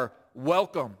are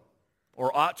welcome,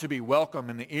 or ought to be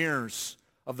welcome in the ears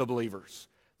of the believers.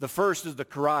 The first is the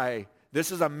cry.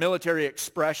 This is a military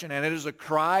expression, and it is a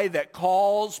cry that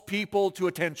calls people to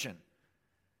attention.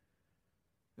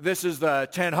 This is the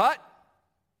tent hut.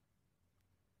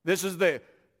 This is the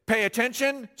pay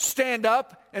attention, stand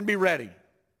up, and be ready.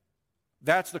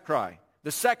 That's the cry.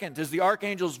 The second is the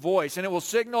archangel's voice, and it will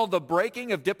signal the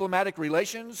breaking of diplomatic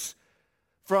relations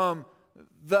from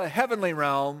the heavenly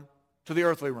realm to the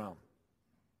earthly realm.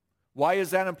 Why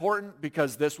is that important?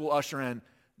 Because this will usher in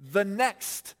the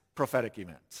next prophetic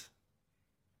event.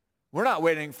 We're not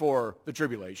waiting for the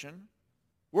tribulation.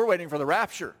 We're waiting for the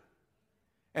rapture.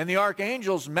 And the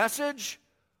archangel's message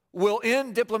will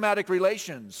end diplomatic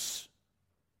relations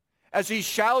as he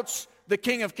shouts the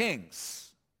King of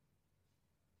Kings.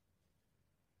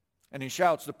 And he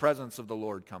shouts the presence of the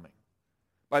Lord coming.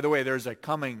 By the way, there's a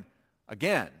coming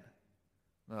again,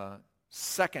 the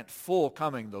second full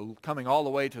coming, the coming all the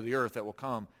way to the earth that will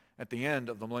come at the end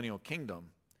of the millennial kingdom.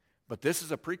 But this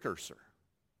is a precursor.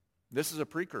 This is a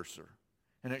precursor.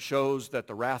 And it shows that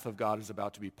the wrath of God is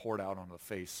about to be poured out on the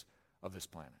face of this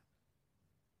planet.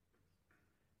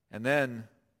 And then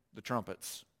the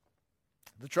trumpets.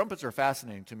 The trumpets are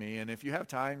fascinating to me, and if you have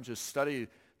time, just study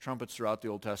trumpets throughout the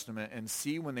Old Testament and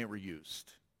see when they were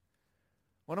used.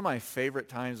 One of my favorite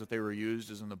times that they were used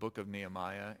is in the book of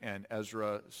Nehemiah, and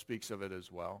Ezra speaks of it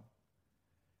as well,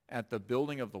 at the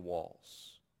building of the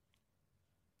walls.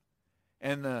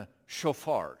 And the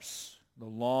shofars, the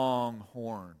long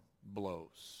horn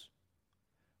blows.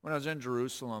 When I was in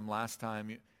Jerusalem last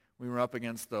time, we were up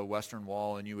against the western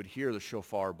wall, and you would hear the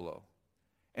shofar blow,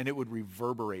 and it would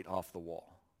reverberate off the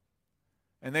wall.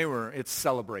 And it's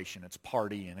celebration, it's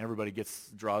party, and everybody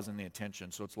draws in the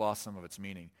attention, so it's lost some of its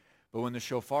meaning. But when the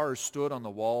shofars stood on the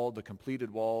wall, the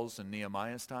completed walls in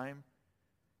Nehemiah's time,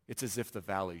 it's as if the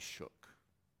valleys shook.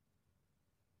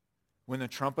 When the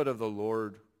trumpet of the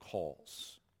Lord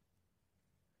calls,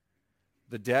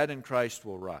 the dead in Christ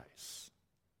will rise.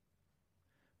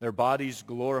 Their bodies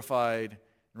glorified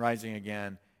and rising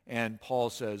again. And Paul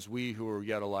says, we who are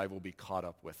yet alive will be caught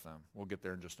up with them. We'll get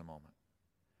there in just a moment.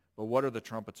 But what are the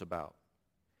trumpets about?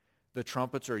 The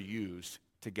trumpets are used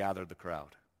to gather the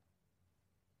crowd.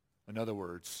 In other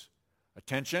words,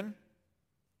 attention,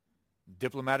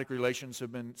 diplomatic relations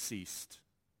have been ceased,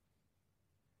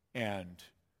 and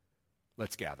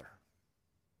let's gather.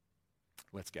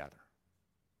 Let's gather.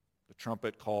 The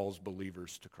trumpet calls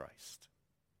believers to Christ,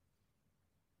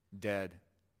 dead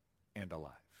and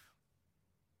alive.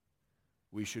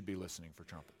 We should be listening for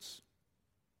trumpets.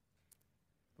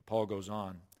 But Paul goes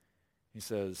on. He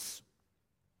says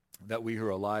that we who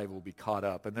are alive will be caught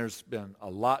up. And there's been a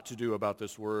lot to do about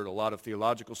this word, a lot of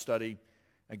theological study.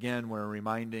 Again, we're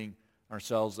reminding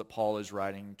ourselves that Paul is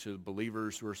writing to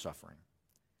believers who are suffering.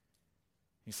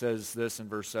 He says this in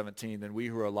verse 17, then we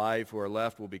who are alive, who are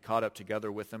left, will be caught up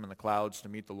together with them in the clouds to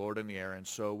meet the Lord in the air, and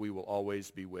so we will always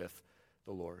be with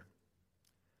the Lord.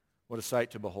 What a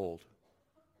sight to behold.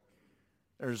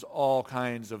 There's all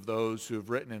kinds of those who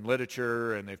have written in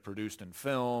literature and they've produced in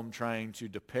film trying to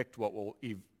depict what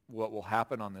will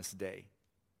happen on this day,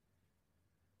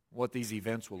 what these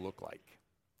events will look like.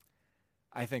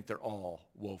 I think they're all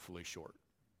woefully short.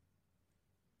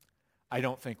 I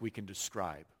don't think we can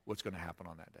describe what's going to happen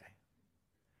on that day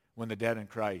when the dead in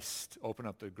Christ open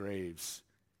up their graves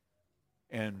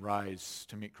and rise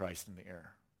to meet Christ in the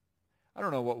air. I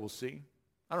don't know what we'll see.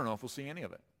 I don't know if we'll see any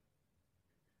of it.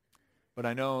 But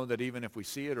I know that even if we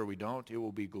see it or we don't, it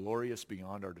will be glorious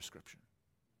beyond our description.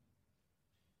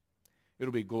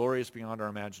 It'll be glorious beyond our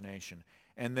imagination.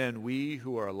 And then we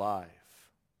who are alive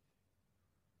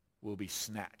will be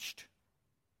snatched.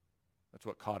 That's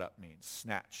what caught up means,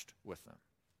 snatched with them,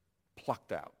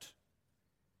 plucked out.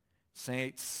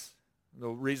 Saints, the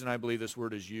reason I believe this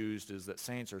word is used is that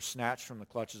saints are snatched from the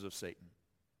clutches of Satan.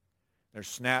 They're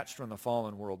snatched from the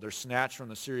fallen world. They're snatched from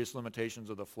the serious limitations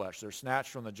of the flesh. They're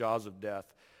snatched from the jaws of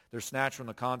death. They're snatched from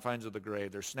the confines of the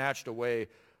grave. They're snatched away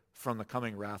from the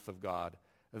coming wrath of God.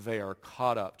 They are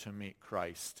caught up to meet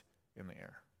Christ in the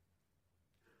air.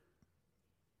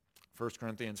 1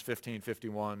 Corinthians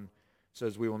 15:51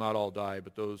 says, we will not all die,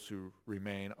 but those who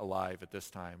remain alive at this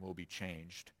time will be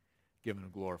changed, given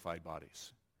glorified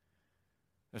bodies.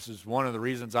 This is one of the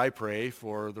reasons I pray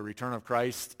for the return of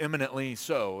Christ imminently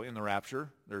so in the rapture.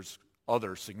 There's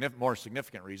other more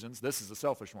significant reasons. This is a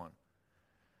selfish one.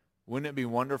 Wouldn't it be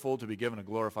wonderful to be given a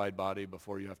glorified body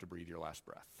before you have to breathe your last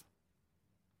breath?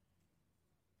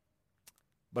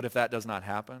 But if that does not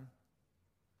happen,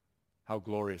 how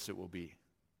glorious it will be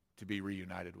to be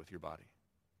reunited with your body.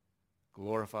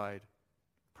 Glorified,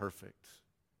 perfect,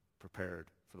 prepared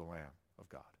for the Lamb of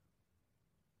God.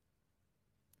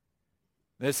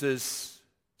 This is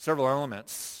several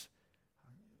elements.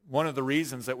 One of the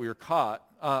reasons that we are caught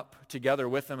up together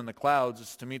with them in the clouds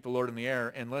is to meet the Lord in the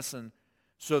air, and listen,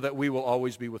 so that we will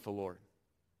always be with the Lord.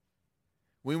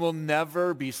 We will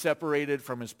never be separated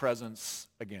from his presence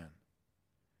again.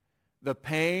 The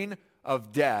pain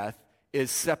of death is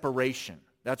separation.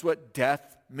 That's what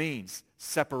death means,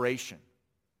 separation.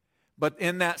 But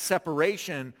in that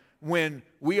separation, when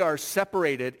we are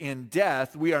separated in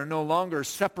death, we are no longer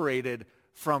separated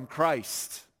from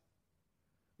Christ.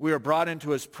 We are brought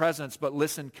into his presence, but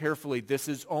listen carefully, this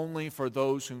is only for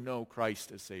those who know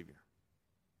Christ as Savior.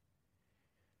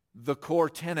 The core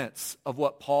tenets of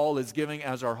what Paul is giving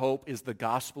as our hope is the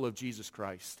gospel of Jesus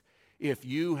Christ. If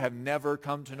you have never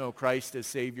come to know Christ as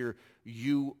Savior,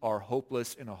 you are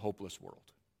hopeless in a hopeless world.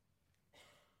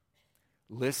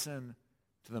 Listen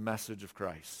to the message of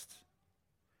Christ.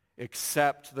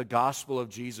 Accept the gospel of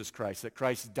Jesus Christ, that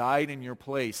Christ died in your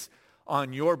place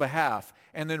on your behalf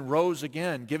and then rose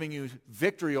again, giving you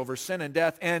victory over sin and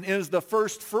death, and is the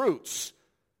first fruits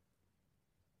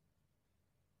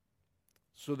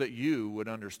so that you would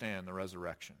understand the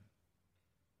resurrection.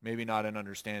 Maybe not in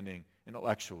understanding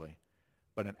intellectually,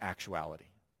 but in actuality,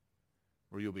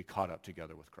 where you'll be caught up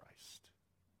together with Christ.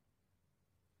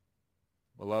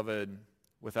 Beloved,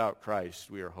 without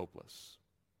Christ, we are hopeless.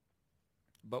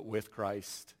 But with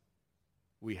Christ,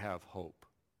 we have hope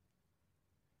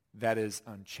that is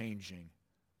unchanging,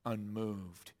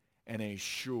 unmoved, and a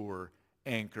sure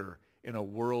anchor in a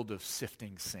world of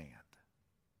sifting sand.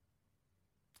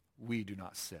 We do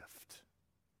not sift.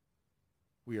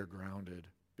 We are grounded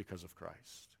because of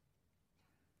Christ.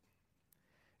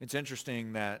 It's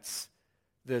interesting that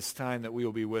this time that we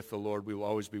will be with the Lord, we will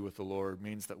always be with the Lord,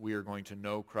 means that we are going to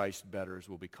know Christ better as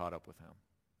we'll be caught up with him.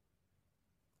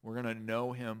 We're going to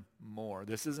know him more.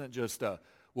 This isn't just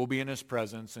we'll be in his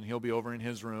presence and he'll be over in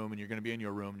his room and you're going to be in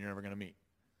your room and you're never going to meet.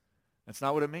 That's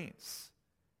not what it means.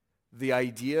 The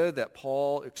idea that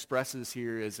Paul expresses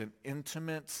here is an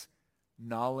intimate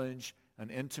knowledge,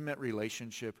 an intimate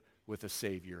relationship with a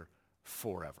Savior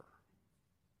forever.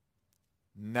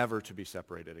 Never to be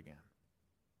separated again.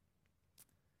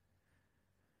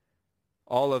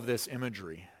 All of this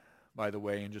imagery, by the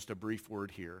way, in just a brief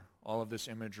word here, all of this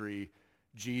imagery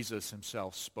Jesus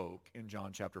himself spoke in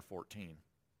John chapter 14,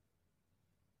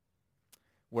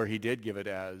 where he did give it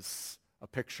as a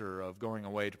picture of going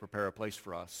away to prepare a place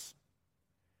for us.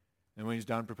 And when he's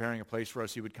done preparing a place for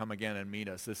us, he would come again and meet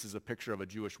us. This is a picture of a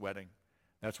Jewish wedding.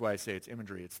 That's why I say it's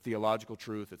imagery. It's theological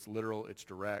truth. It's literal. It's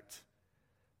direct.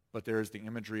 But there is the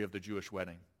imagery of the Jewish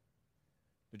wedding.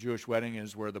 The Jewish wedding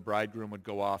is where the bridegroom would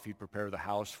go off. He'd prepare the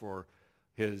house for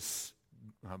his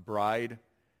bride.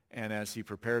 And as he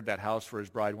prepared that house for his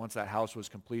bride, once that house was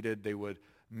completed, they would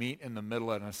meet in the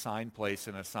middle at an assigned place,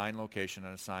 an assigned location,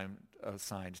 an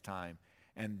assigned time.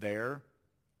 And there,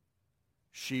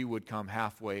 she would come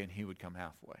halfway and he would come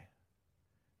halfway.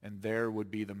 And there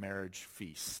would be the marriage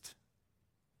feast.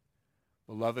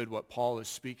 Beloved, what Paul is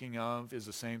speaking of is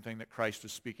the same thing that Christ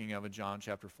was speaking of in John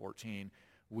chapter 14.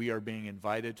 We are being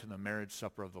invited to the marriage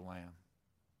supper of the Lamb.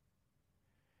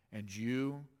 And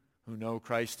you who know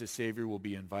Christ as Savior will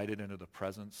be invited into the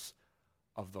presence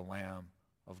of the Lamb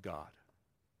of God,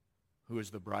 who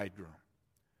is the bridegroom,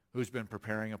 who's been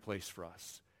preparing a place for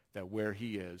us, that where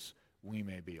he is, we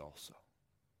may be also.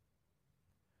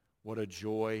 What a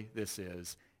joy this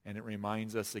is, and it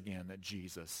reminds us again that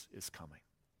Jesus is coming.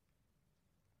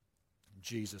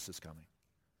 Jesus is coming.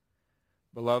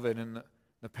 Beloved, in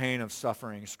the pain of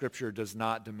suffering, Scripture does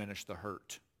not diminish the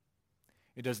hurt.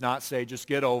 It does not say, just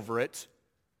get over it.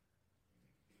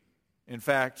 In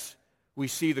fact, we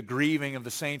see the grieving of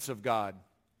the saints of God.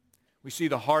 We see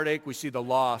the heartache, we see the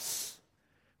loss.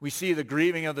 We see the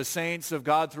grieving of the saints of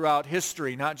God throughout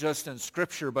history, not just in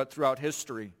Scripture, but throughout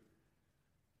history.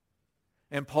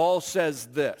 And Paul says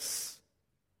this,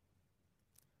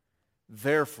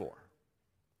 therefore,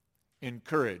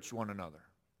 encourage one another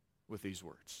with these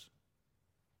words.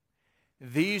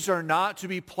 These are not to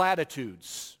be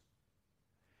platitudes.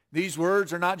 These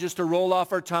words are not just to roll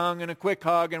off our tongue in a quick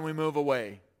hug and we move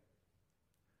away.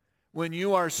 When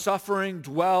you are suffering,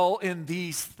 dwell in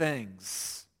these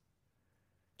things.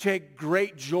 Take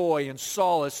great joy and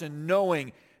solace in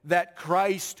knowing that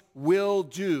Christ will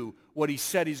do what he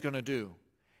said he's going to do.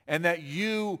 And that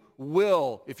you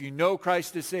will, if you know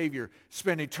Christ as Savior,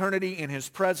 spend eternity in his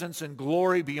presence and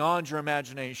glory beyond your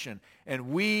imagination. And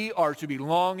we are to be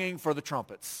longing for the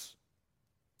trumpets.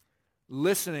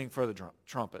 Listening for the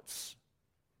trumpets.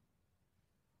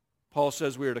 Paul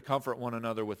says we are to comfort one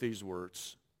another with these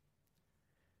words.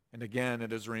 And again,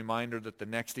 it is a reminder that the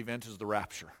next event is the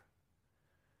rapture.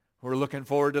 We're looking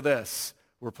forward to this.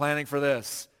 We're planning for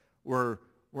this. We're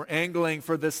angling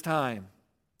for this time.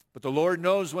 But the Lord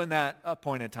knows when that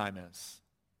appointed time is.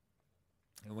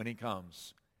 And when he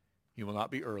comes, he will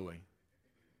not be early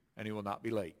and he will not be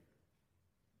late.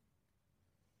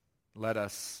 Let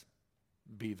us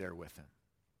be there with him.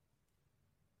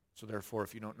 So therefore,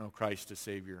 if you don't know Christ as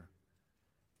Savior,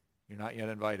 you're not yet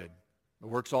invited. The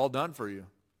work's all done for you.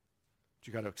 But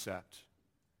you got to accept.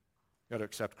 You got to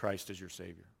accept Christ as your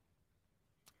Savior.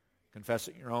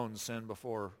 Confessing your own sin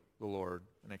before the Lord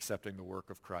and accepting the work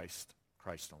of Christ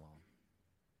alone.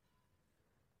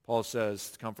 Paul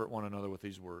says to comfort one another with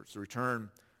these words. The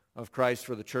return of Christ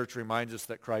for the church reminds us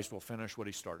that Christ will finish what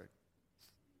he started.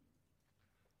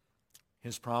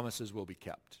 His promises will be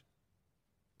kept.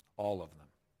 All of them.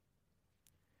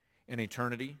 In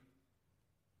eternity,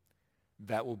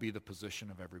 that will be the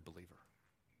position of every believer.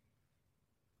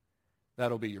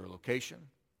 That'll be your location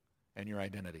and your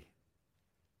identity.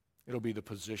 It'll be the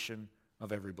position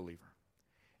of every believer.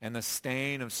 And the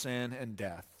stain of sin and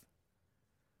death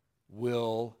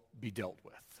will be dealt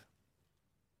with.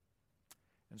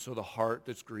 And so the heart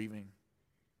that's grieving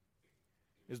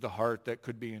is the heart that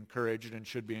could be encouraged and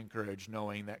should be encouraged,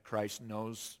 knowing that Christ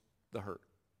knows the hurt.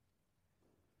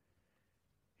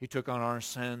 He took on our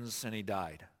sins and he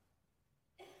died.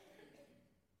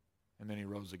 And then he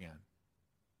rose again,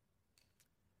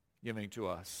 giving to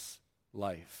us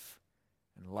life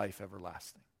and life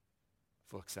everlasting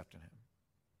if we'll accept in him.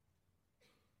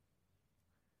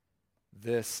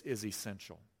 This is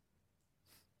essential.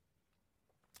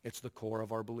 It's the core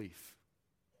of our belief.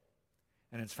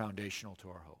 And it's foundational to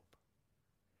our hope.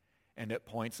 And it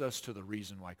points us to the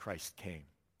reason why Christ came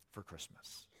for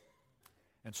Christmas.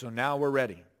 And so now we're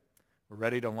ready. We're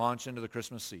ready to launch into the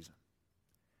Christmas season,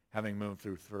 having moved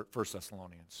through 1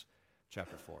 Thessalonians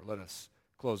chapter 4. Let us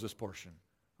close this portion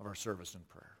of our service in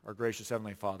prayer. Our gracious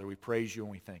Heavenly Father, we praise you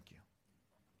and we thank you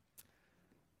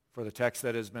for the text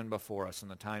that has been before us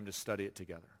and the time to study it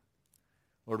together.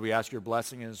 Lord, we ask your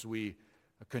blessing as we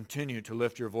continue to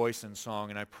lift your voice in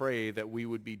song, and I pray that we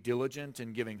would be diligent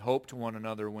in giving hope to one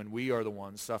another when we are the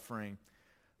ones suffering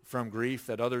from grief,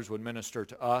 that others would minister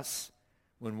to us.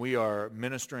 When we are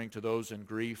ministering to those in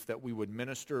grief, that we would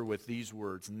minister with these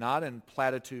words, not in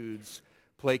platitudes,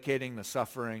 placating the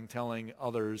suffering, telling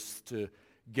others to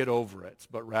get over it,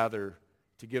 but rather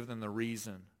to give them the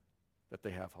reason that they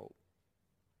have hope.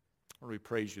 Lord, we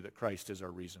praise you that Christ is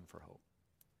our reason for hope.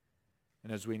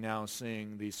 And as we now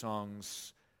sing these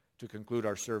songs to conclude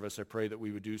our service, I pray that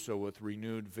we would do so with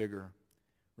renewed vigor,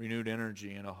 renewed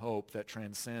energy, and a hope that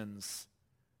transcends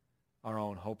our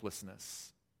own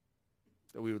hopelessness,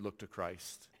 that we would look to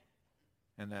Christ,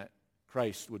 and that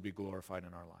Christ would be glorified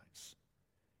in our lives,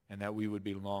 and that we would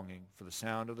be longing for the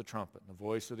sound of the trumpet, and the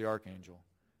voice of the archangel,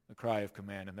 the cry of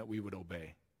command, and that we would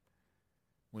obey.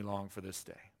 We long for this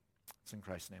day. It's in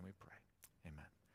Christ's name we pray.